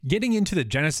getting into the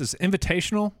Genesis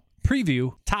Invitational,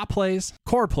 preview, top plays,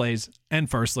 core plays, and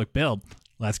first look build.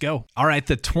 Let's go. All right,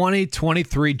 the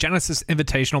 2023 Genesis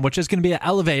Invitational, which is going to be an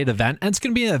elevated event, and it's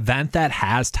going to be an event that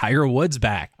has Tiger Woods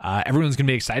back. Everyone's going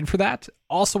to be excited for that.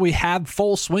 Also, we have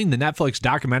Full Swing, the Netflix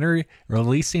documentary,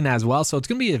 releasing as well. So it's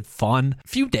going to be a fun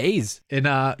few days in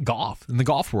golf, in the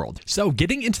golf world. So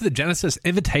getting into the Genesis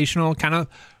Invitational kind of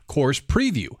course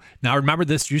preview. Now, remember,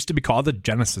 this used to be called the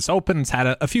Genesis Open. It's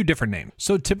had a few different names.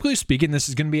 So typically speaking, this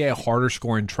is going to be a harder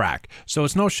scoring track. So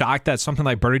it's no shock that something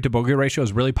like birdie to bogey ratio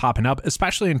is really popping up,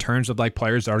 especially in terms of like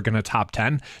players that are going to top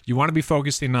 10. You want to be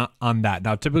focusing on that.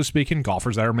 Now, typically speaking,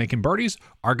 golfers that are making birdies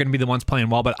are going to be the ones playing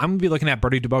well, but I'm going to be looking at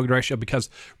birdie to bogey ratio because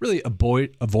really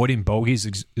avoiding bogeys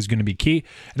is going to be key.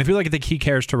 And if you look at the key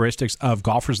characteristics of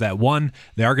golfers that won,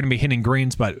 they are going to be hitting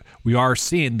greens, but we are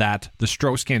seeing that the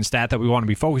stroke gain stat that we want to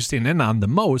be focusing in on the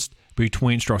most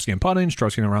between stroke gain putting,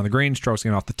 stroke gain around the green, stroke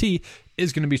gain off the tee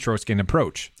is going to be stroke gain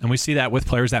approach. And we see that with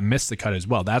players that miss the cut as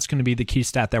well. That's going to be the key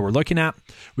stat that we're looking at.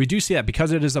 We do see that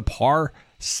because it is a par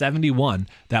 71,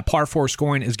 that par 4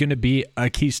 scoring is going to be a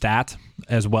key stat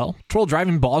as well. Total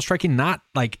driving, ball striking, not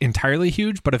like entirely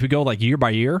huge, but if we go like year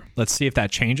by year, let's see if that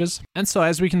changes. And so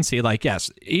as we can see, like, yes,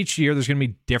 each year there's going to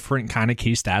be different kind of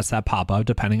key stats that pop up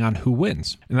depending on who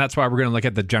wins. And that's why we're going to look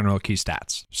at the general key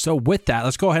stats. So with that,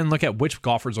 let's go ahead and look at which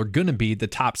golfers are going to be the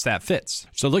top stat fits.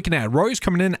 So looking at Rory's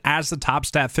coming in as the top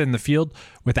stat fit in the field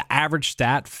with an average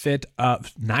stat fit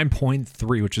of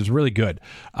 9.3, which is really good.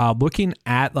 Looking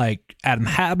at like Adam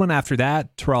Hadwin after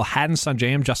that, Terrell Hatton, Sungjae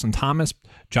Im, Justin Thomas,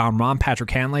 Jon Rahm, Patrick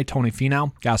Cantlay, Tony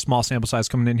Finau. Got a small sample size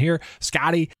coming in here.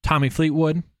 Scotty, Tommy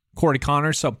Fleetwood, Corey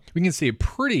Connors. So we can see a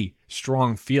pretty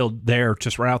strong field there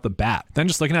just right out the bat. Then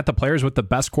just looking at the players with the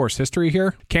best course history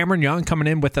here. Cameron Young coming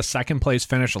in with the second place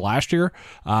finish last year.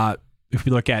 If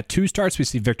we look at 2 starts, we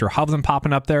see Viktor Hovland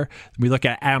popping up there. We look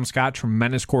at Adam Scott,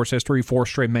 tremendous course history, 4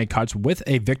 straight made cuts with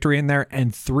a victory in there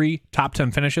and 3 top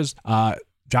 10 finishes.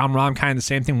 Jon Rahm, kind of the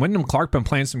same thing. Wyndham Clark been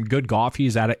playing some good golf.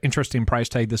 He's at an interesting price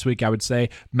tag this week, I would say.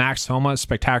 Max Homa,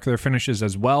 spectacular finishes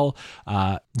as well.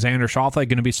 Xander Schauffele,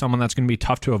 going to be someone that's going to be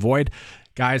tough to avoid.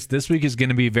 Guys, this week is going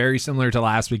to be very similar to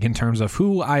last week in terms of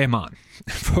who I am on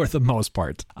for the most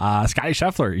part. Scotty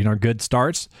Scheffler, good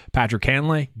starts. Patrick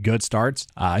Cantlay, good starts.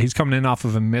 He's coming in off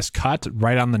of a missed cut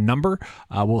right on the number.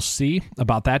 We'll see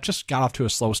about that. Just got off to a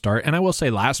slow start. And I will say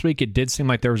last week, it did seem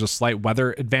like there was a slight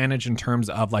weather advantage in terms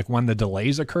of like when the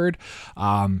delays occurred.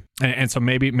 And so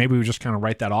maybe we just kind of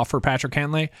write that off for Patrick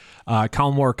Cantlay.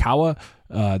 Colin Morikawa,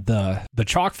 the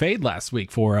chalk fade last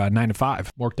week for 9-5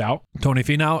 worked out. Tony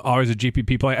Finau, always a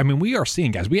GPP play. I mean, we are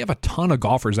seeing, guys, we have a ton of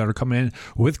golfers that are coming in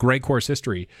with great course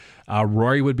history.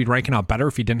 Rory would be ranking out better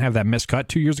if he didn't have that missed cut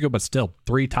 2 years ago, but still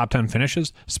 3 top 10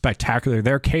 finishes. Spectacular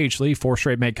there. KH Lee, 4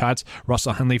 straight made cuts.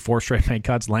 Russell Henley, 4 straight made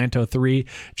cuts. Lanto, 3.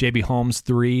 JB Holmes,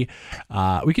 3.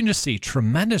 We can just see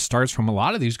tremendous starts from a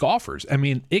lot of these golfers. I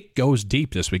mean, it goes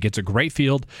deep this week. It's a great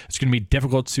field. It's going to be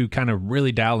difficult to kind of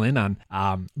really dial in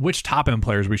on which top end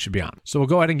players we should be on. So we'll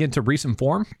go ahead and get into recent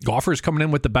form. Golfers coming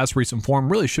in with the best recent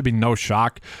form really should be no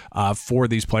shock for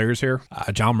these players here.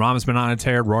 Jon Rahm has been on a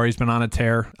tear. Rory's been on a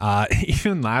tear.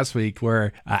 Even last week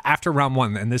where after round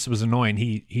 1, and this was annoying,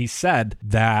 he said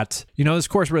that, this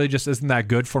course really just isn't that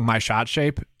good for my shot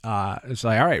shape. It's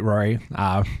like, all right, Rory,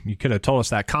 you could have told us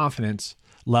that confidence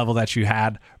level that you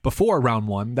had before round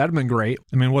 1. That'd have been great.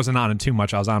 I mean, wasn't on it too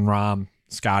much. I was on Rahm,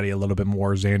 Scotty a little bit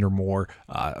more, Xander more,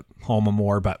 Homa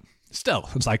more, but still,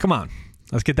 it's like, come on.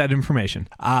 Let's get that information.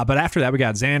 But after that, we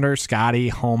got Xander, Scotty,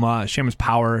 Homa, Seamus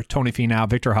Power, Tony Finau,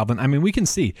 Viktor Hovland. I mean, we can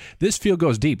see this field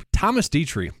goes deep. Thomas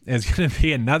Dietrich is going to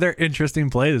be another interesting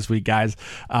play this week, guys.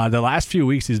 The last few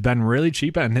weeks, he's been really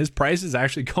cheap, and his price is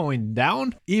actually going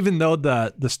down, even though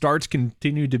the starts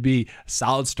continue to be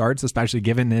solid starts, especially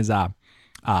given his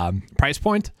price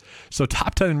point. So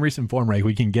top 10 in recent form rate,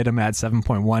 we can get him at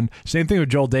 7.1. Same thing with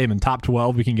Joel Dahmen. Top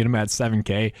 12, we can get him at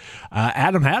 7K.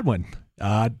 Adam Hadwin.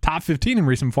 Top 15 in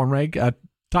recent form rank.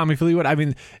 Tommy Fleetwood. I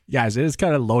mean, guys, it is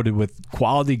kind of loaded with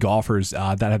quality golfers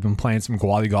that have been playing some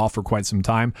quality golf for quite some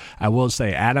time. I will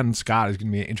say Adam Scott is going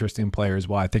to be an interesting player as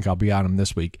well. I think I'll be on him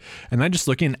this week. And then just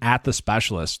looking at the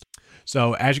specialist.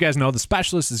 So as you guys know, the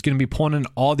specialist is going to be pulling in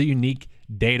all the unique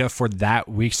data for that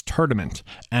week's tournament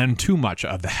and too much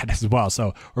of that as well.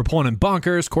 So we're pulling in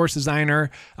bunkers, course designer,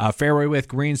 fairway width,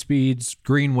 green speeds,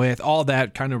 green width, all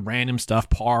that kind of random stuff,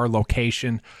 par,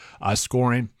 location,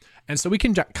 scoring. And so we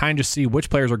can kind of just see which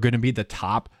players are going to be the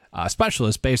top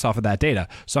specialists based off of that data.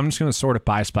 So I'm just going to sort it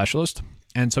by specialist.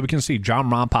 And so we can see Jon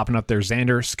Rahm popping up there,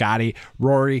 Xander, Scotty,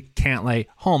 Rory, Cantlay,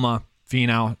 Homa,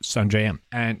 Finau, Sungjae Im,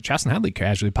 and Chesson Hadley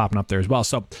casually popping up there as well.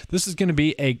 So this is going to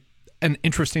be a an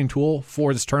interesting tool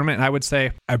for this tournament. And I would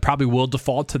say I probably will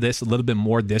default to this a little bit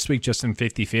more this week, just in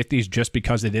 50-50s, just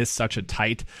because it is such a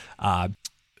tight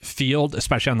field,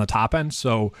 especially on the top end.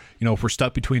 So, if we're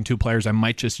stuck between two players, I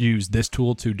might just use this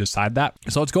tool to decide that.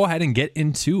 So let's go ahead and get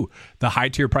into the high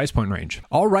tier price point range.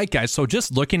 All right, guys. So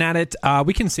just looking at it,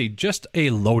 we can see just a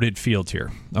loaded field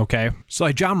here. Okay. So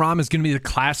like Jon Rahm is going to be the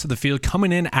class of the field,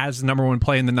 coming in as the number one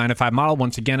play in the 9-5 model.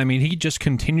 Once again, I mean, he just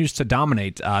continues to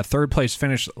dominate. Third place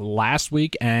finish last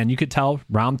week, and you could tell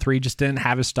round 3 just didn't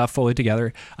have his stuff fully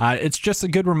together. It's just a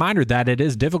good reminder that it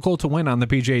is difficult to win on the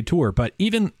PGA Tour, but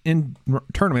even in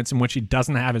tournaments in which he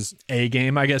doesn't have his A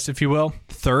game, I guess, if you will,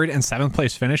 3rd and 7th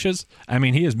place finishes. I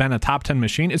mean, he has been a top 10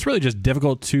 machine. It's really just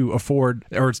difficult to afford,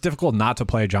 or it's difficult not to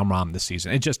play Jon Rahm this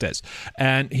season. It just is.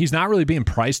 And he's not really being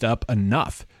priced up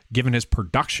enough given his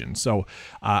production. So,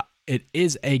 it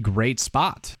is a great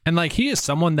spot. And like, he is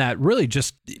someone that really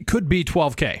just could be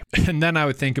 12K. And then I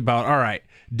would think about, all right,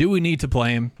 do we need to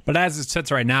play him? But as it sits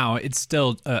right now, it's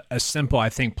still a simple, I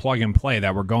think, plug and play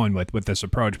that we're going with this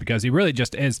approach, because he really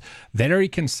just is very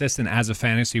consistent as a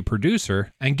fantasy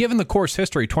producer. And given the course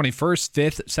history, 21st,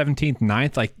 5th, 17th,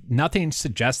 9th, like nothing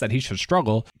suggests that he should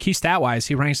struggle. Key stat wise,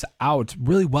 he ranks out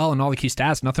really well in all the key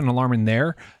stats. Nothing alarming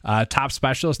there. Top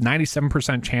specialist,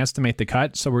 97% chance to make the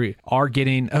cut. So we are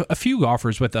getting a few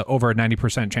golfers with over a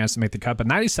 90% chance to make the cut, but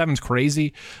 97 is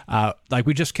crazy. Like,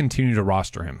 we just continue to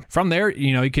roster him. From there,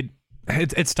 you could,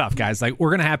 it's tough, guys. Like,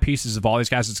 we're going to have pieces of all these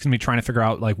guys. It's going to be trying to figure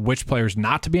out like which players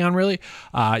not to be on, really.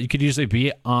 You could usually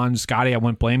be on Scotty. I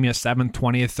wouldn't blame you. 7th,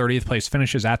 20th, 30th place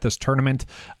finishes at this tournament.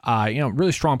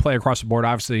 Really strong play across the board,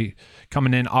 obviously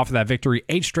coming in off of that victory.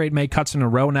 8 straight May cuts in a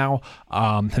row now.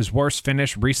 His worst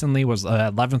finish recently was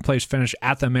 11th place finish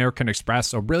at the American Express.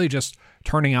 So really just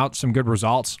turning out some good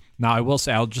results. Now, I will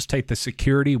say I'll just take the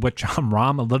security with Jon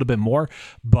Rahm a little bit more,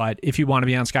 but if you want to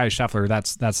be on Scotty Scheffler,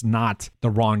 that's not the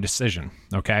wrong decision,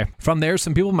 okay? From there,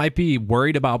 some people might be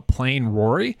worried about playing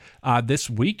Rory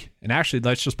this week, and actually,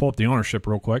 let's just pull up the ownership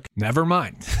real quick. Never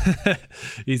mind.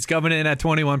 He's coming in at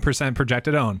 21%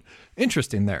 projected own.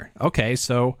 Interesting there. Okay,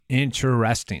 so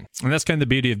interesting. And that's kind of the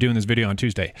beauty of doing this video on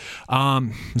Tuesday,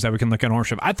 is that we can look at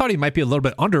ownership. I thought he might be a little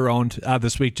bit under-owned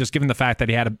this week, just given the fact that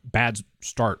he had a bad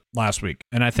start last week.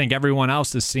 And I think everyone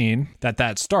else is seeing that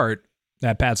bad start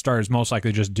is most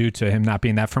likely just due to him not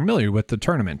being that familiar with the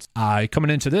tournament. Coming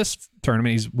into this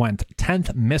tournament, he's went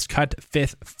 10th, miscut,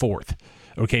 5th, 4th.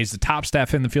 Okay, he's the top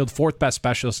staff in the field, 4th best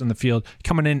specialist in the field,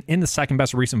 coming in the 2nd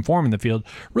best recent form in the field.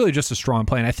 Really just a strong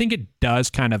play. And I think it does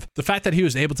kind of, the fact that he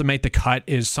was able to make the cut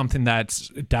is something that's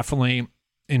definitely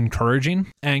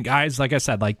encouraging. And guys, like I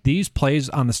said, like, these plays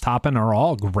on this top end are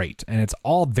all great, and it's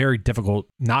all very difficult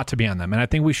not to be on them. And I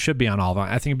think we should be on all of them.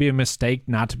 I think it'd be a mistake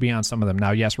not to be on some of them.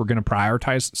 Now, yes, we're going to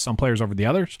prioritize some players over the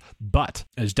others, but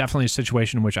it's definitely a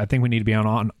situation in which I think we need to be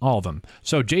on all of them.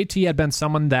 So JT had been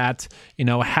someone that,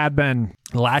 had been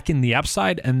lacking the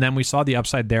upside, and then we saw the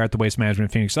upside there at the Waste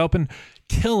Management Phoenix Open,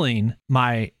 killing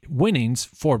my winnings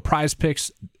for Prize Picks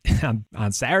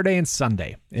on Saturday and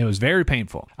Sunday. It was very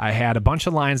painful. I had a bunch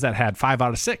of lines that had 5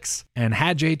 out of 6, and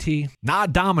had JT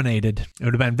not dominated, it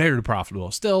would have been very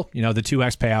profitable. Still, the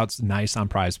 2x payouts, nice on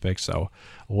Prize Picks, so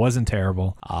it wasn't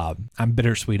terrible. I'm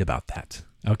bittersweet about that.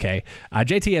 Okay.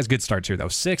 JT has good starts here, though.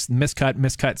 6th, miscut,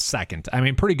 2nd. I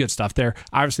mean, pretty good stuff there.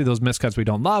 Obviously, those miscuts we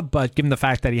don't love, but given the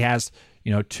fact that he has,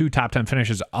 2 top 10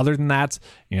 finishes other than that,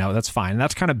 that's fine. And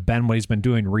that's kind of been what he's been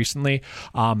doing recently.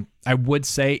 I would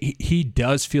say he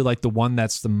does feel like the one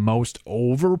that's the most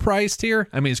overpriced here.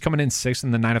 I mean, he's coming in 6th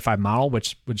in the 9-5 model,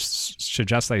 which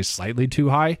suggests that he's slightly too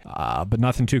high, but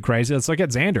nothing too crazy. Let's look at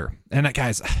Xander. And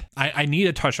guys, I need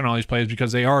to touch on all these plays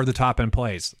because they are the top end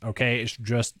plays. Okay.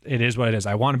 It is what it is.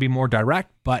 I want to be more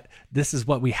direct, but this is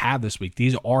what we have this week.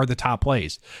 These are the top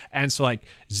plays. And so like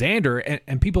Xander,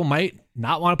 and people might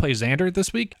not want to play Xander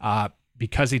this week,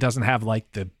 because he doesn't have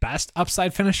like the best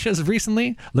upside finishes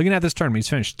recently. Looking at this tournament, he's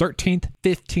finished 13th,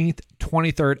 15th,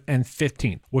 23rd, and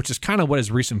 15th, which is kind of what his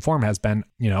recent form has been,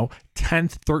 10th,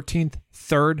 13th,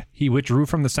 3rd. He withdrew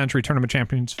from the Century Tournament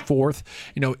Champions 4th.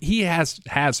 He has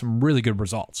had some really good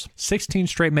results. 16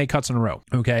 straight May cuts in a row.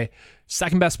 Okay.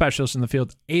 2nd best specialist in the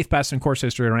field, 8th best in course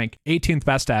history rank, 18th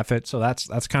best at fit. So that's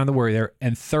kind of the worry there.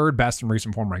 And 3rd best in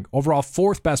recent form rank. Overall,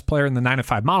 4th best player in the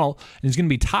 9-5 model. And he's going to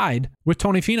be tied with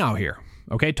Tony Finau here.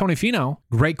 Okay, Tony Finau,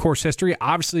 great course history.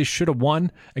 Obviously should have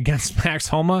won against Max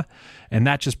Homa, and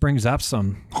that just brings up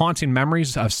some haunting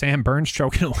memories of Sam Burns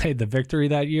choking away the victory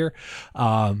that year.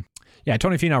 Yeah,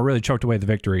 Tony Finau really choked away the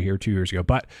victory here 2 years ago,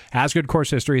 but has good course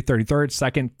history, 33rd,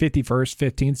 2nd, 51st,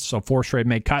 15th, so 4 straight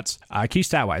May cuts. Key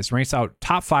stat-wise, ranks out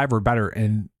top 5 or better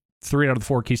in 3 out of the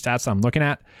 4 key stats I'm looking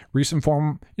at. Recent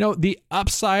form, the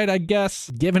upside, I guess,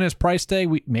 given his price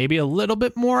tag, maybe a little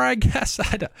bit more, I guess.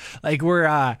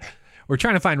 We're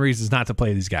trying to find reasons not to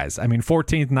play these guys. I mean,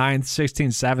 14th, 9th, 16th,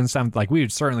 7th, 7th, we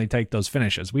would certainly take those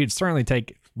finishes. We'd certainly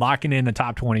take locking in a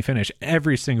top 20 finish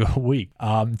every single week.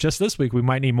 Just this week, we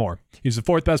might need more. He's the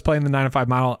 4th best play in the 905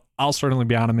 mile. I'll certainly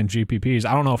be on him in GPPs.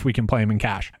 I don't know if we can play him in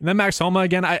cash. And then Max Homa,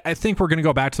 again, I think we're going to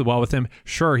go back to the well with him.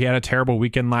 Sure, he had a terrible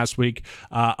weekend last week.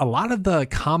 A lot of the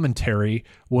commentary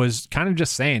was kind of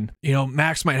just saying,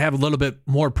 Max might have a little bit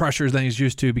more pressures than he's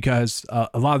used to because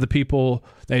a lot of the people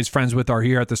that he's friends with are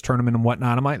here at this tournament and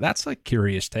whatnot. I'm like, that's a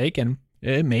curious take. And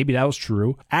maybe that was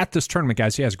true. At this tournament,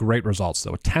 guys, he has great results,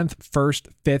 though. 10th, 1st,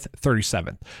 5th,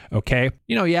 37th. Okay?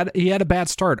 He had a bad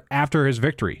start after his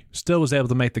victory. Still was able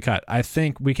to make the cut. I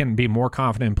think we can be more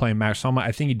confident in playing Max Homa.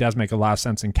 I think he does make a lot of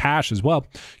sense in cash as well.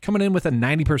 Coming in with a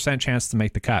 90% chance to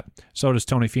make the cut. So does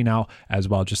Tony Finau as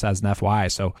well, just as an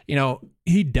FYI. So,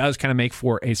 he does kind of make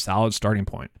for a solid starting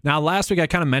point. Now, last week I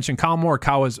kind of mentioned Collin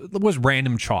Morikawa was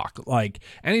random chalk. Like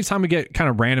anytime we get kind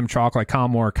of random chalk like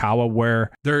Collin Morikawa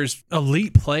where there's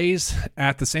elite plays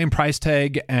at the same price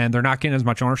tag and they're not getting as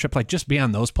much ownership, like just be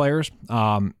on those players.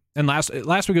 And last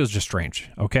week it was just strange.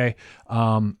 Okay.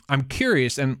 I'm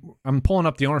curious, and I'm pulling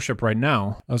up the ownership right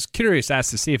now. I was curious as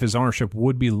to see if his ownership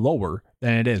would be lower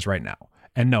than it is right now.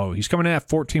 And no, he's coming in at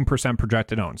 14%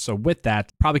 projected owned. So with that,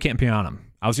 probably can't be on him.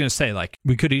 I was going to say,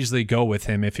 we could easily go with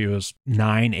him if he was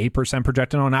 8%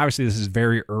 projected owned. Obviously, this is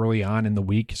very early on in the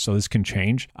week, so this can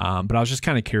change. But I was just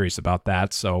kind of curious about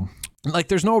that. So,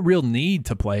 there's no real need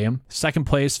to play him. 2nd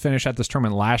place finish at this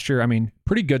tournament last year. I mean,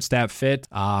 pretty good stat fit.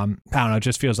 I don't know. It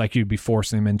just feels like you'd be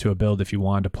forcing him into a build if you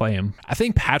wanted to play him. I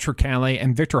think Patrick Cantlay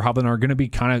and Victor Hovland are going to be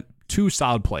kind of 2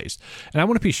 solid plays. And I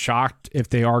wouldn't be shocked if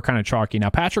they are kind of chalky. Now,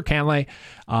 Patrick Cantlay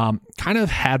kind of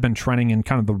had been trending in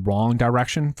kind of the wrong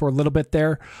direction for a little bit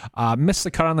there. Missed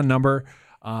the cut on the number.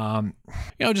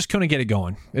 Just couldn't get it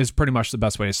going is pretty much the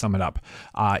best way to sum it up.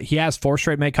 He has 4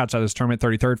 straight make cuts at this tournament,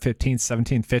 33rd, 15th,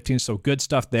 17th, 15th. So good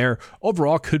stuff there.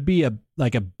 Overall could be a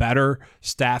better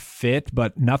staff fit,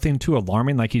 but nothing too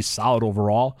alarming. He's solid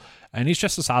overall and he's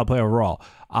just a solid player overall.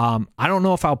 I don't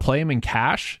know if I'll play him in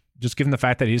cash, just given the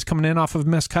fact that he's coming in off of a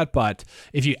miscut, but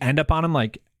if you end up on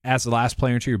him, as the last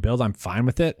player into your build, I'm fine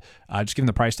with it. Just given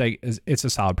the price tag, it's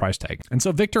a solid price tag. And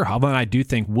so Victor Hovland, I do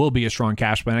think, will be a strong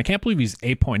cash play. And I can't believe he's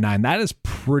 8.9. That is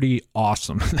pretty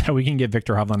awesome that we can get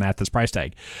Victor Hovland at this price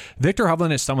tag. Victor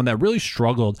Hovland is someone that really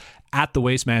struggled at the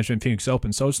Waste Management Phoenix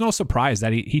Open. So it's no surprise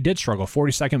that he did struggle.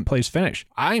 42nd place finish.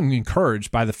 I'm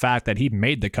encouraged by the fact that he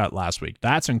made the cut last week.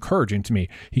 That's encouraging to me.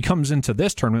 He comes into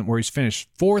this tournament where he's finished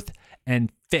 4th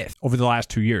and 5th over the last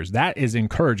 2 years. That is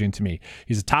encouraging to me.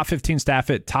 He's a top 15 staff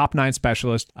fit, top 9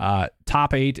 specialist,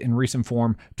 top 8 in recent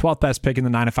form, 12th best pick in the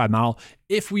 905 model.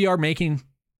 If we are making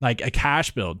a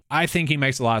cash build, I think he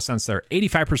makes a lot of sense there.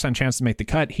 85% chance to make the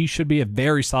cut. He should be a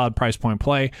very solid price point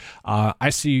play. I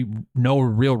see no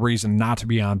real reason not to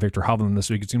be on Victor Hovland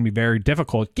this week. It's going to be very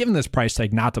difficult, given this price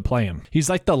tag, not to play him. He's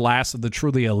the last of the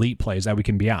truly elite plays that we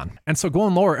can be on. And so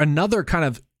going lower, another kind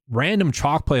of random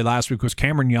chalk play last week was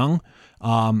Cameron Young.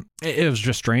 It was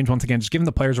just strange. Once again, just given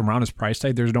the players around his price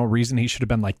tag, there's no reason he should have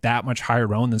been that much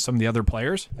higher owned than some of the other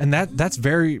players. And that's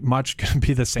very much going to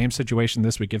be the same situation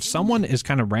this week. If someone is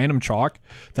kind of random chalk,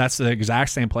 that's the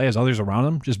exact same play as others around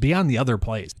them, just be on the other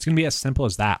plays. It's going to be as simple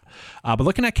as that. But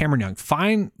looking at Cameron Young,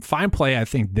 fine play, I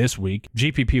think, this week,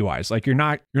 GPP wise. You're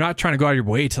not trying to go out of your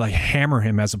way to hammer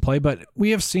him as a play, but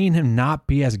we have seen him not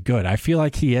be as good. I feel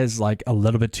like he is a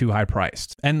little bit too high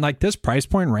priced. And this price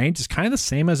point range is kind of the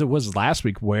same as it was last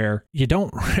week, where you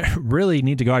don't really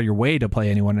need to go out of your way to play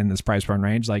anyone in this price point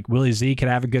range. Willie Z could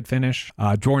have a good finish.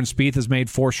 Jordan Spieth has made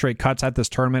 4 straight cuts at this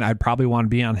tournament. I'd probably want to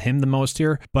be on him the most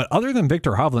here. But other than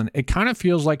Victor Hovland, it kind of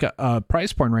feels like a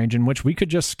price point range in which we could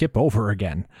just skip over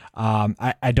again.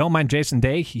 I don't mind Jason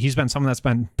Day. He's been someone that's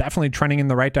been definitely trending in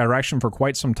the right direction for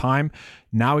quite some time.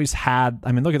 Now he's had,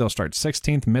 look at those starts.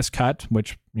 16th miscut,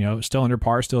 which, still under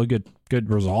par, still a good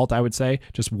result, I would say.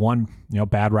 Just one,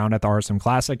 bad round at the RSM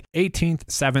Classic. 18th,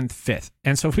 7th, 5th.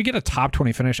 And so if we get a top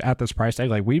 20 finish at this price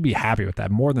tag, we'd be happy with that,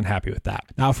 more than happy with that.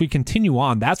 Now, if we continue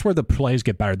on, that's where the plays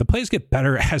get better. The plays get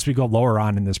better as we go lower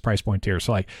on in this price point tier.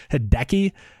 So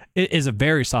Hideki it is a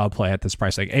very solid play at this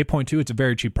price tag. 8.2, it's a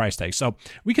very cheap price tag. So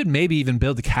we could maybe even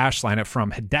build the cash lineup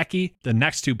from Hideki, the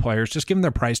next two players, just give them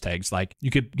their price tags. Like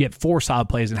you could get 4 solid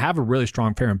plays and have a really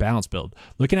strong fair and balanced build.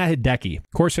 Looking at Hideki,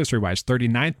 course history-wise,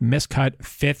 39th, miscut,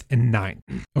 5th, and 9th.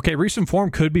 Okay, recent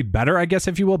form could be better, I guess,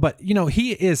 if you will, but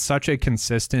he is such a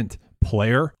consistent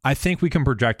player, I think we can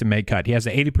project a made cut. He has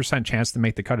an 80% chance to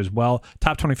make the cut as well.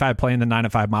 Top 25 play in the 9 to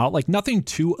 5 model. Like nothing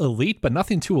too elite, but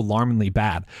nothing too alarmingly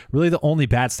bad. Really the only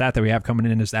bad stat that we have coming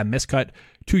in is that miscut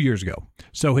 2 years ago.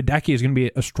 So Hideki is going to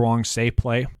be a strong, safe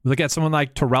play. We look at someone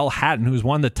like Tyrrell Hatton, who's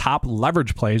one of the top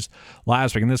leverage plays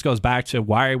last week. And this goes back to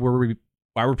why were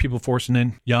people forcing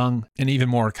in Young and even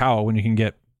Morikawa when you can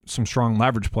get some strong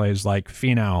leverage plays like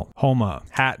Finau, Homa,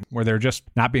 Hatton, where they're just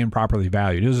not being properly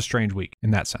valued. It was a strange week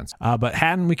in that sense. But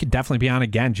Hatton, we could definitely be on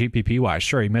again, GPP-wise.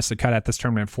 Sure, he missed the cut at this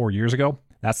tournament 4 years ago.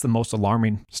 That's the most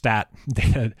alarming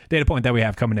data point that we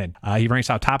have coming in. He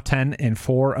ranks out top 10 in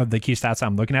 4 of the key stats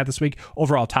I'm looking at this week.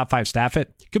 Overall, top 5 stat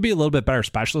fit. Could be a little bit better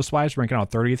specialist-wise, ranking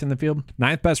out 30th in the field.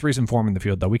 9th best recent form in the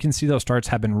field, though. We can see those starts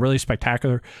have been really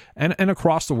spectacular and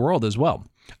across the world as well.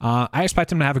 I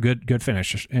expect him to have a good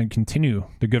finish and continue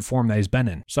the good form that he's been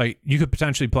in. So you could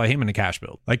potentially play him in a cash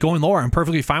build. Like going lower, I'm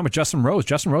perfectly fine with Justin Rose.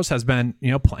 Justin Rose has been,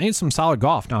 playing some solid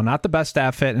golf. Now, not the best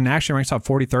stat fit and actually ranks out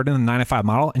 43rd in the 9 to 5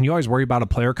 model. And you always worry about a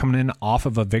player coming in off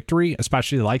of a victory,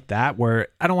 especially like that, where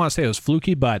I don't want to say it was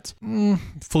fluky, but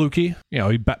fluky.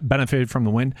 He benefited from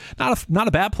the win. Not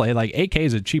a bad play. Like 8K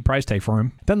is a cheap price tag for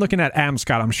him. Then looking at Adam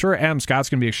Scott, I'm sure Adam Scott's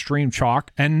going to be extreme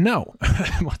chalk. And no,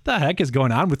 what the heck is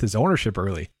going on with his ownership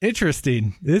early?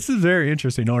 Interesting. This is very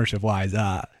interesting ownership wise.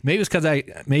 Maybe it's because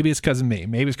of me.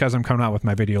 Maybe it's because I'm coming out with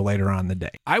my video later on in the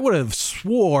day. I would have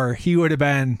swore he would have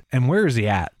been, and where is he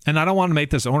at? And I don't want to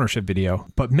make this ownership video,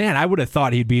 but man, I would have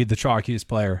thought he'd be the chalkiest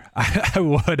player. I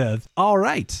would have. All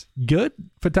right. Good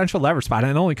potential leverage spot,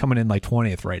 and only coming in like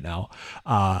 20th right now.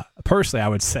 Personally, I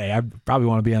would say I probably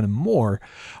want to be on him more.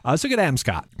 Let's look at Adam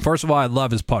Scott. First of all, I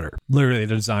love his putter. Literally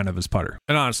the design of his putter.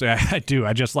 And honestly, I do.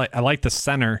 I like the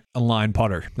center align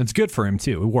putter. It's good for him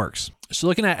too. It works. So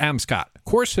looking at Adam Scott,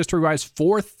 course history-wise,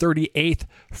 4th, 38th,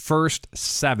 1st,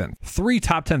 7th. 3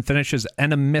 top 10 finishes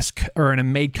and a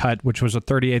made cut, which was a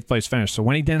 38th place finish. So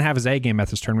when he didn't have his A game at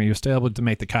this tournament, he was still able to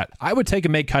make the cut. I would take a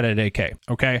made cut at AK,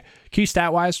 okay? Key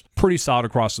stat-wise, pretty solid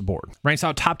across the board. Ranks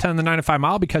out top 10 in the 9 to 5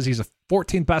 mile because he's a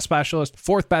 14th best specialist,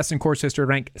 4th best in course history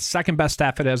rank, 2nd best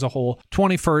stat fit as a whole,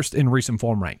 21st in recent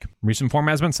form rank. Recent form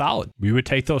has been solid. We would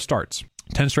take those starts.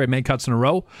 10 straight made cuts in a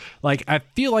row. Like, I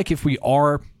feel like if we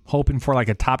are hoping for like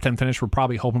a top 10 finish, we're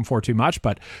probably hoping for too much,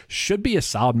 but should be a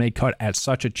solid made cut at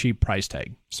such a cheap price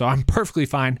tag. So I'm perfectly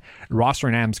fine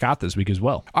rostering Adam Scott this week as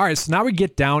well. All right, so now we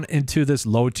get down into this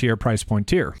low tier price point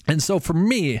tier. And so for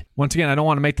me, once again, I don't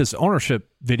want to make this ownership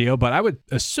video, but I would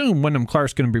assume Wyndham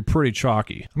Clark's going to be pretty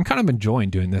chalky. I'm kind of enjoying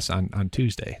doing this on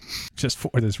Tuesday just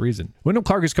for this reason. Wyndham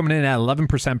Clark is coming in at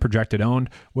 11% projected owned,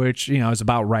 which, is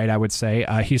about right, I would say.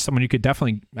 He's someone you could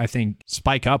definitely, I think,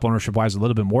 spike up ownership-wise a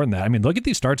little bit more than that. I mean, look at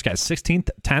these starts, guys. 16th,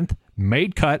 10th,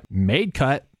 made cut,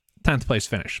 10th place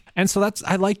finish. And so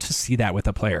I like to see that with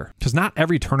a player because not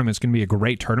every tournament is going to be a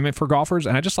great tournament for golfers.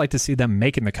 And I just like to see them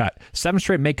making the cut. 7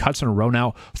 straight make cuts in a row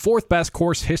now. 4th best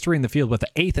course history in the field with the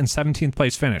 8th and 17th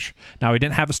place finish. Now, he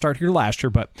didn't have a start here last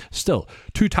year, but still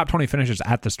 2 top 20 finishes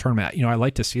at this tournament. I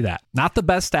like to see that. Not the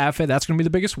best stat fit. That's going to be the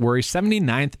biggest worry.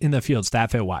 79th in the field stat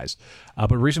fit wise.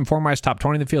 But recent form wise, top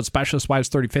 20 in the field, specialist wise,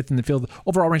 35th in the field.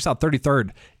 Overall ranks out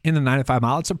 33rd in the 9 to 5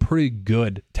 mile. It's a pretty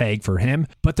good tag for him,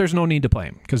 but there's no need to play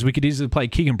him because we could easily play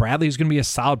Keegan Bradley, who's going to be a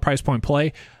solid price point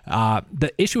play.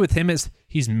 The issue with him is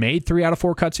he's made 3 out of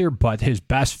 4 cuts here, but his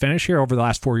best finish here over the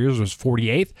last 4 years was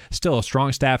 48th. Still a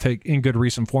strong staff in good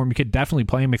recent form. You could definitely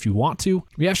play him if you want to.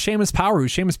 We have Seamus Power,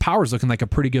 Seamus Power is looking like a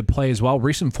pretty good play as well.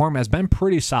 Recent form has been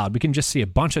pretty solid. We can just see a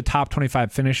bunch of top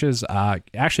 25 finishes.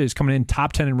 Actually, he's coming in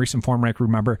top 10 in recent form rank,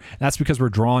 remember. That's because we're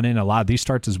drawing in a lot of these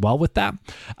starts as well with that,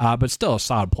 but still a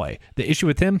solid play. The issue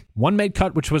with him, 1 made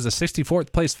cut, which was a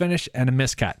 64th place finish, and a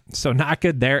miscut. So not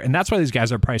good there, and that's why these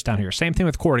guys are priced down here. Same thing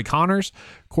with Corey Connors.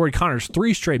 Corey Connors,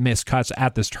 3 straight missed cuts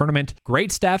at this tournament.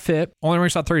 Great stat fit. Only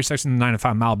ranks out 36 in the 9 to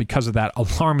 5 mile because of that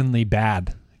alarmingly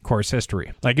bad course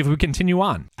history. Like if we continue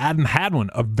on, Adam Hadwin,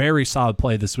 a very solid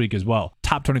play this week as well.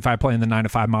 Top 25 play in the 9 to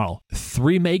 5 mile.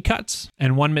 3 made cuts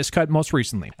and 1 miscut most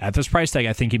recently. At this price tag,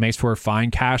 I think he makes for a fine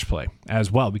cash play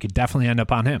as well. We could definitely end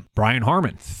up on him. Brian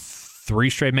Harman, 3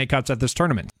 straight make cuts at this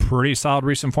tournament. Pretty solid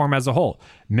recent form as a whole.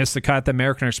 Missed the cut at the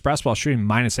American Express while shooting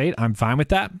 -8. I'm fine with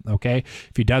that. Okay.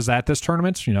 If he does that this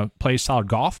tournament, plays solid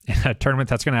golf in a tournament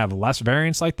that's going to have less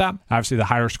variance like that. Obviously, the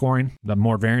higher scoring, the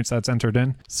more variance that's entered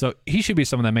in. So he should be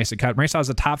someone that makes a cut. Ranks out as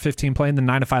a top 15 play in the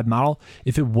 9 to 5 model.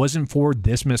 If it wasn't for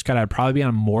this miscut, I'd probably be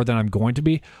on more than I'm going to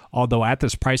be. Although at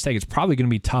this price tag, it's probably going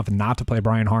to be tough not to play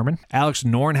Brian Harman. Alex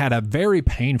Noren had a very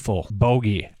painful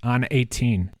bogey on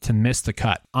 18 to miss the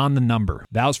cut. On the number.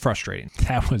 That was frustrating.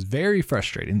 That was very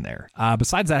frustrating there.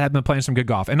 Besides that, I've been playing some good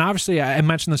golf. And obviously, I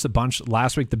mentioned this a bunch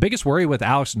last week. The biggest worry with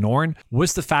Alex Noren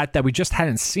was the fact that we just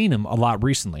hadn't seen him a lot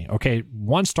recently. Okay,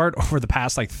 one start over the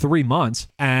past like 3 months,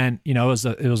 and it was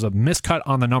a miscut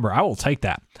on the number. I will take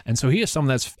that. And so he is someone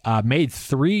that's made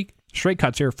 3 straight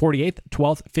cuts here, 48th,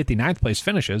 12th, 59th place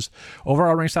finishes.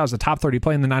 Overall rank style is the top 30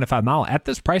 play in the 95 mile. At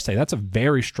this price tag, that's a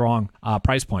very strong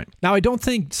price point. Now, I don't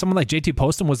think someone like JT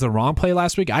Poston was the wrong play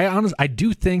last week. I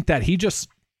do think that he just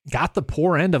got the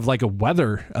poor end of like the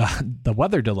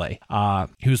weather delay.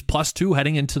 He was +2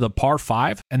 heading into the par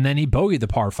 5, and then he bogeyed the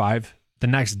par 5 the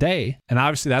next day. And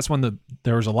obviously that's when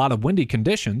there was a lot of windy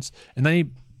conditions, and then he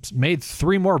made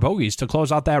 3 more bogeys to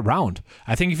close out that round.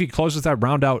 I think if he closes that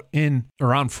round out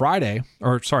on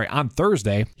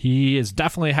Thursday, he is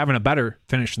definitely having a better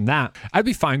finish than that. I'd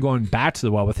be fine going back to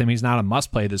the well with him. He's not a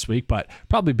must play this week, but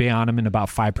probably be on him in about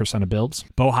 5% of builds.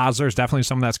 Beau Hossler is definitely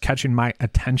someone that's catching my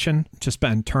attention. Just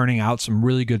been turning out some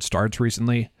really good starts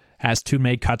recently. Has 2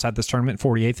 made cuts at this tournament,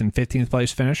 48th and 15th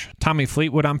place finish. Tommy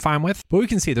Fleetwood I'm fine with. But we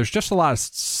can see there's just a lot of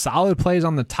solid plays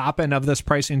on the top end of this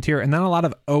pricing tier, and then a lot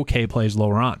of okay plays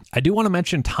lower on. I do want to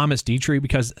mention Thomas Dietrich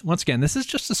because, once again, this is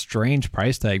just a strange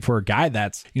price tag for a guy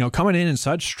that's, coming in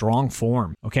such strong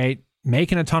form, okay?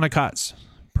 Making a ton of cuts,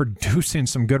 producing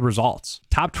some good results.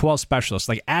 Top 12 specialist.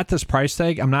 Like, at this price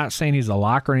tag, I'm not saying he's a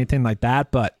lock or anything like that,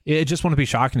 but it just wouldn't be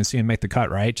shocking to see him make the cut,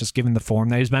 right? Just given the form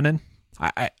that he's been in.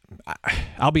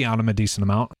 I'll be on him a decent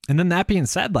amount. And then that being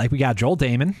said, we got Joel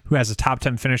Dahmen, who has a top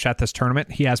 10 finish at this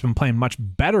tournament. He has been playing much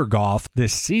better golf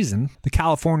this season. The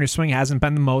California swing hasn't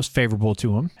been the most favorable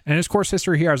to him. And his course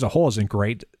history here as a whole isn't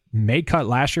great. Made cut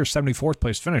last year, 74th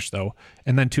place finish though,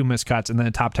 and then 2 missed cuts and then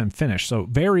a top 10 finish. So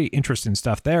very interesting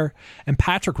stuff there. And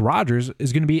Patrick Rodgers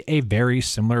is going to be a very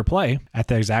similar play at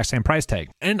the exact same price tag.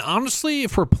 And honestly,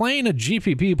 if we're playing a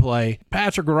GPP play,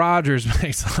 Patrick Rodgers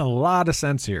makes a lot of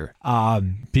sense here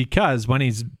because when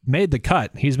he's made the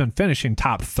cut, he's been finishing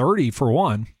top 30 for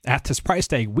one. At this price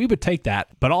tag, we would take that,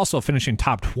 but also finishing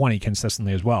top 20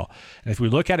 consistently as well. And if we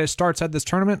look at his starts at this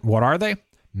tournament, what are they?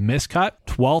 Miscut,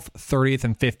 12th, 30th,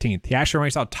 and 15th. He actually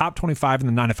ranks out top 25 in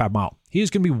the 95 mile. He is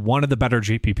going to be one of the better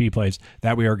GPP plays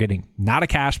that we are getting. Not a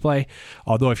cash play,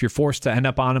 although if you're forced to end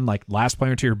up on him like last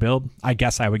player to your build, I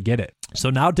guess I would get it. So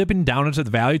now dipping down into the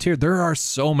value tier, there are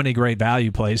so many great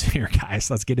value plays here,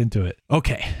 guys. Let's get into it.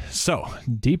 Okay, so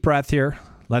deep breath here.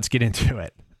 Let's get into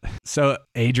it. So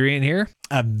Adrian here,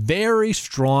 a very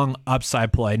strong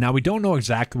upside play. Now, we don't know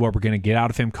exactly what we're going to get out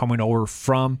of him coming over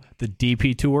from the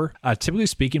DP Tour. Typically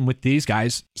speaking, with these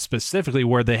guys specifically,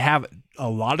 where they have a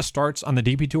lot of starts on the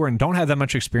DP Tour and don't have that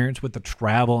much experience with the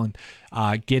travel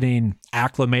and getting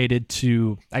acclimated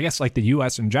to, I guess, like the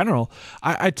U.S. in general,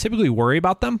 I typically worry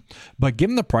about them. But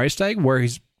given the price tag where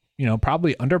he's,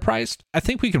 probably underpriced, I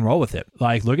think we can roll with it.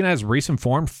 Like, looking at his recent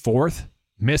form, 4th,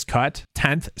 miscut,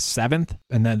 10th, 7th,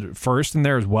 and then 1st in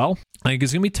there as well. Like,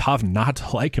 it's going to be tough not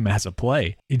to like him as a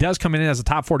play. He does come in as a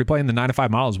top 40 play in the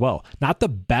 95 mile as well. Not the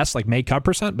best made cut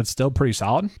percent, but still pretty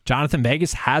solid. Jonathan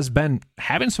Vegas has been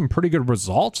having some pretty good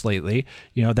results lately.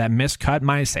 That miscut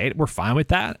 -8, we're fine with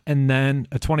that. And then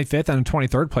a 25th and a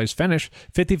 23rd place finish,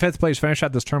 55th place finish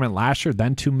at this tournament last year,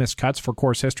 then 2 missed cuts for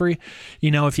course history.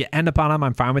 If you end up on him,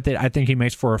 I'm fine with it. I think he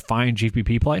makes for a fine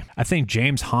GPP play. I think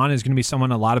James Hahn is going to be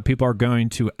someone a lot of people are going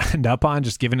to end up on,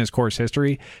 just given his course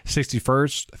history.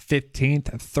 61st, 15th,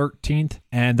 13th,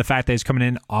 and the fact that he's coming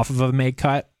in off of a made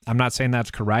cut. I'm not saying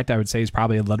that's correct. I would say he's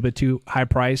probably a little bit too high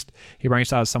priced. He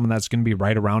ranks out as someone that's going to be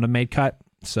right around a made cut.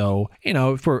 So,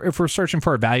 if we're searching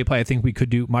for a value play, I think we could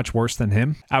do much worse than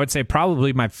him. I would say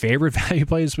probably my favorite value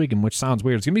play this week, and which sounds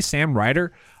weird, it's going to be Sam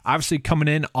Ryder. Obviously coming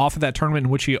in off of that tournament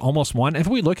in which he almost won. If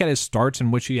we look at his starts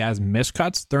in which he has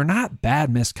miscuts, they're not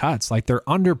bad miscuts. Like, they're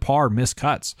under par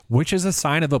miscuts, which is a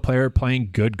sign of a player playing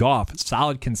good golf,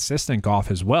 solid, consistent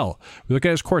golf as well. We look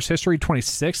at his course history,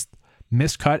 26th,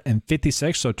 miscut, and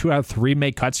 56. So 2 out of 3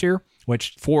 made cuts here,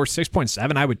 which for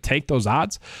 6.7, I would take those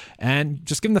odds. And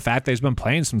just given the fact that he's been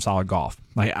playing some solid golf,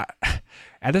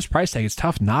 at this price tag, it's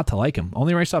tough not to like him.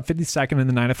 Only ranks up 52nd in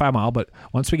the 95 mile, but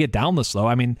once we get down this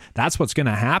low, that's what's going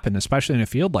to happen, especially in a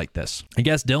field like this. I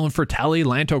guess Dylan Fratelli,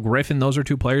 Lanto Griffin, those are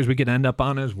 2 players we could end up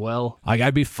on as well.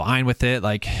 I'd be fine with it.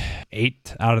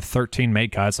 8 out of 13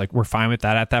 made cuts. We're fine with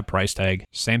that at that price tag.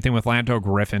 Same thing with Lanto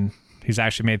Griffin. He's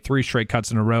actually made 3 straight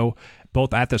cuts in a row,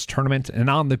 both at this tournament and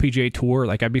on the PGA Tour.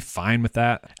 I'd be fine with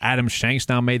that. Adam Shanks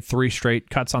now made 3 straight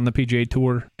cuts on the PGA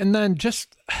Tour. And then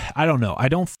just I don't know.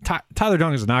 Tyler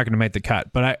Duncan is not going to make the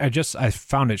cut, but I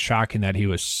found it shocking that he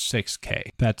was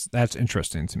 6K. That's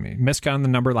interesting to me. Missed on the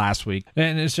number last week,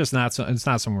 and it's just not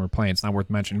someone we're playing. It's not worth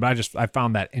mentioning, but I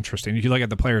found that interesting. If you look at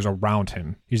the players around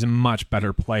him, he's a much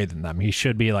better play than them. He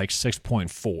should be like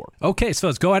 6.4. Okay, so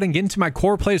let's go ahead and get into my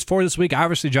core plays for this week.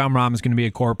 Obviously, Jon Rahm is going to be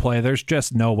a core play. There's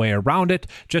just no way around it.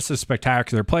 Just a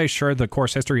spectacular play. Sure, the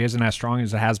course history isn't as strong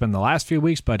as it has been the last few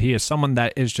weeks, but he is someone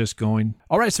that is just going.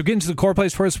 All right, so getting to the core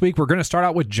plays for this week, we're going to start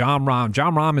out with Jon Rahm.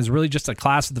 Jon Rahm is really just a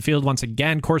class of the field once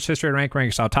again. Course history and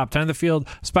ranks out top 10 of the field.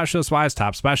 Specialist-wise,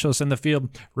 top specialist in the field.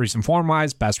 Recent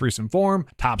form-wise, best recent form.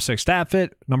 Top 6 stat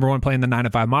fit. Number 1 play in the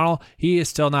 9-5 model. He is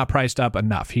still not priced up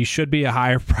enough. He should be a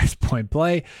higher price point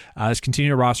play. Let's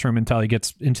continue to roster him until he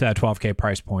gets into that 12K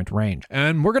price point range.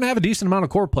 And we're going to have a decent amount of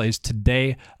core plays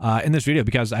today in this video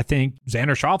because I think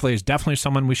Xander Schauffele is definitely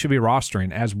someone we should be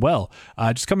rostering as well.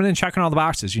 Just coming in, checking all the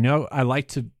boxes. You know, I like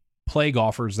to play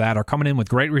golfers that are coming in with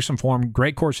great recent form,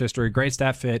 great course history, great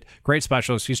stat fit, great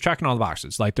specialists. He's checking all the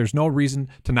boxes. Like, there's no reason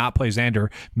to not play Xander.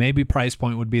 Maybe price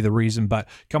point would be the reason, but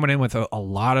coming in with a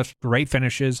lot of great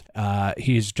finishes,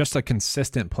 he's just a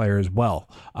consistent player as well.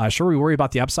 Sure, we worry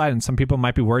about the upside, and some people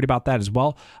might be worried about that as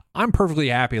well. I'm perfectly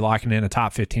happy locking in a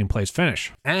top 15 place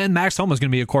finish. And Max Homa is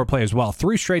going to be a core play as well.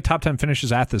 3 straight top 10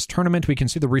 finishes at this tournament. We can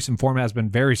see the recent form has been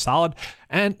very solid.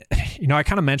 And, you know, I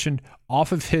kind of mentioned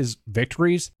off of his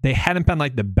victories, they hadn't been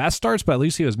like the best starts, but at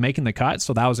least he was making the cut.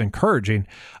 So that was encouraging.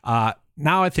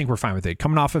 Now I think we're fine with it.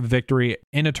 Coming off of a victory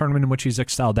in a tournament in which he's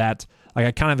excelled at, like,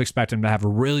 I kind of expect him to have a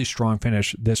really strong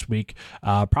finish this week.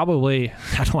 Probably,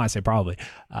 I don't want to say probably,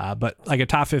 but like a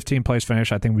top 15 place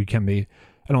finish, I think we can be.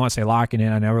 I don't want to say locking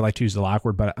in. I never like to use the lock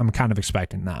word, but I'm kind of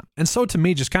expecting that. And so to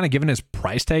me, just kind of given his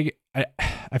price tag,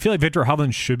 I feel like Victor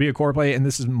Hovland should be a core play, and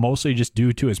this is mostly just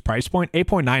due to his price point.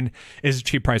 8.9 is a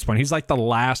cheap price point. He's like the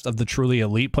last of the truly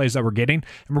elite plays that we're getting,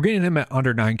 and we're getting him at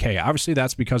under 9K. Obviously,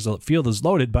 that's because the field is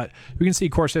loaded, but we can see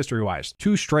course history-wise,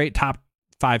 2 straight top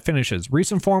 5 finishes.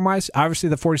 Recent form-wise, obviously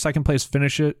the 42nd place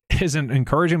finish isn't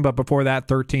encouraging, but before that,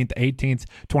 13th, 18th,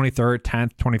 23rd,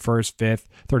 10th, 21st, 5th,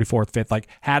 34th, 5th, like,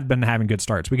 had been having good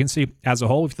starts. We can see as a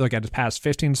whole, if you look at his past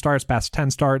 15 starts, past 10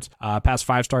 starts, past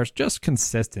 5 starts, just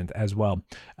consistent as well.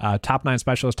 Top 9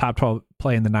 specialist, top 12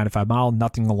 play in the 9-5 model,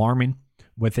 nothing alarming.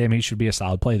 With him, he should be a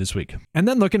solid play this week. And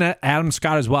then looking at Adam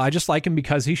Scott as well, I just like him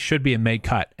because he should be a made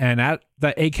cut. And at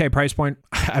the 8K price point,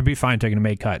 I'd be fine taking a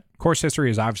made cut. Course history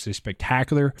is obviously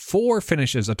spectacular. 4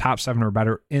 finishes, a top 7 or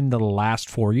better in the last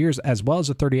 4 years, as well as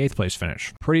a 38th place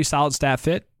finish. Pretty solid stat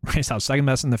fit. Race out second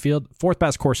best in the field, 4th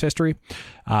best course history.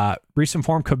 Recent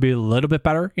form could be a little bit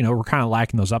better. You know, we're kind of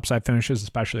lacking those upside finishes,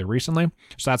 especially recently.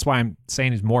 So that's why I'm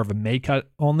saying he's more of a made cut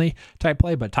only type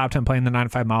play, but top 10 play in the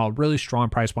 9-5 model, really strong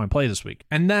price point play this week.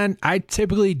 And then I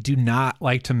typically do not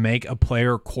like to make a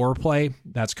player core play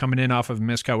that's coming in off of a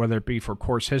miscut, whether it be for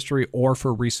course history or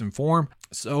for recent form.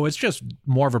 So it's just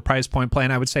more of a price point play.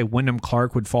 And I would say Wyndham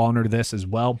Clark would fall under this as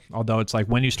well. Although it's like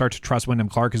when you start to trust Wyndham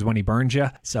Clark is when he burns you.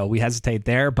 So we hesitate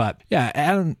there. But yeah,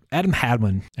 Adam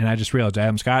Hadwin. And I just realized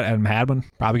Adam Scott, Adam Hadwin,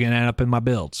 probably going to end up in my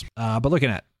builds. But looking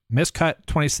at miscut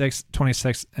 26th,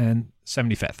 26th, and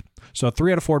 75th. So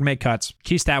 3 out of 4 made cuts.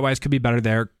 Key stat-wise could be better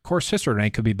there. Course history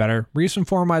rank could be better. Recent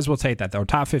form-wise, we'll take that, though.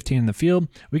 Top 15 in the field.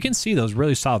 We can see those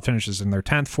really solid finishes in their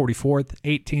 10th, 44th,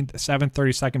 18th, 7th,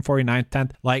 32nd, 49th,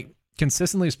 10th. Like,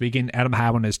 consistently speaking, Adam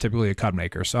Hadwin is typically a cut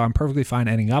maker, so I'm perfectly fine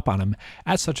ending up on him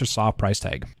at such a soft price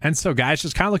tag. And so, guys,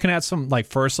 just kind of looking at some like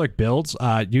first look builds,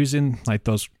 using like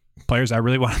those players I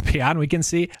really want to be on. We can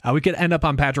see we could end up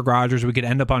on Patrick Rogers, we could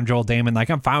end up on Joel Damon. Like,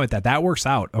 I'm fine with that works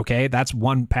out. Okay, that's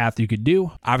one path you could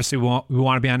do. Obviously we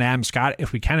want to be on Adam Scott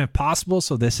if we can, if possible,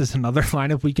 so this is another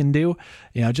lineup we can do.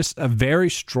 You know, just a very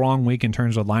strong week in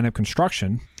terms of lineup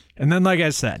construction. And then, like I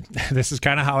said, this is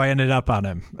kind of how I ended up on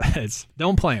him. It's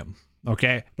don't play him.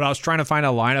 Okay. But I was trying to find a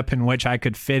lineup in which I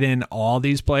could fit in all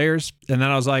these players. And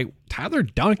then I was like, Tyler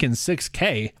Duncan,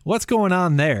 6K. What's going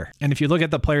on there? And if you look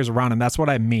at the players around him, that's what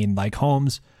I mean. Like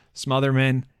Holmes,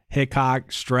 Smotherman, Hickok,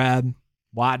 Streb,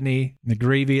 Watney,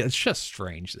 McGreevy. It's just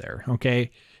strange there.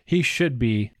 Okay. He should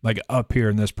be like up here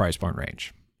in this price point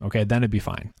range. Okay, then it'd be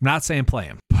fine. I'm not saying play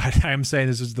him, but I'm saying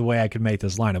this is the way I could make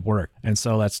this lineup work. And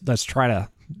so let's try to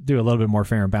do a little bit more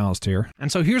fair and balanced here.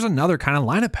 And so here's another kind of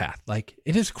lineup path. Like,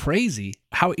 it is crazy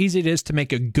how easy it is to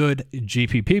make a good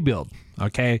GPP build.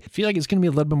 Okay, I feel like it's going to be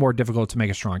a little bit more difficult to make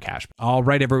a strong cash. All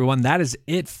right, everyone, that is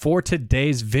it for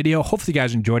today's video. Hopefully you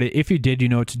guys enjoyed it. If you did, you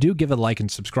know what to do. Give it a like and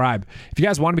subscribe. If you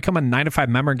guys want to become a 9to5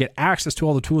 member and get access to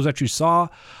all the tools that you saw,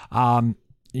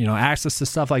 you know, access to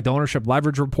stuff like the ownership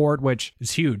leverage report, which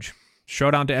is huge.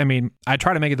 Showdown, I mean, I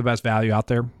try to make it the best value out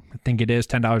there. I think it is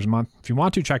 $10 a month. If you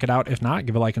want to, check it out. If not,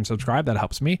 give a like and subscribe. That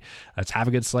helps me. Let's have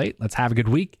a good slate. Let's have a good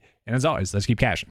week. And as always, let's keep cashing.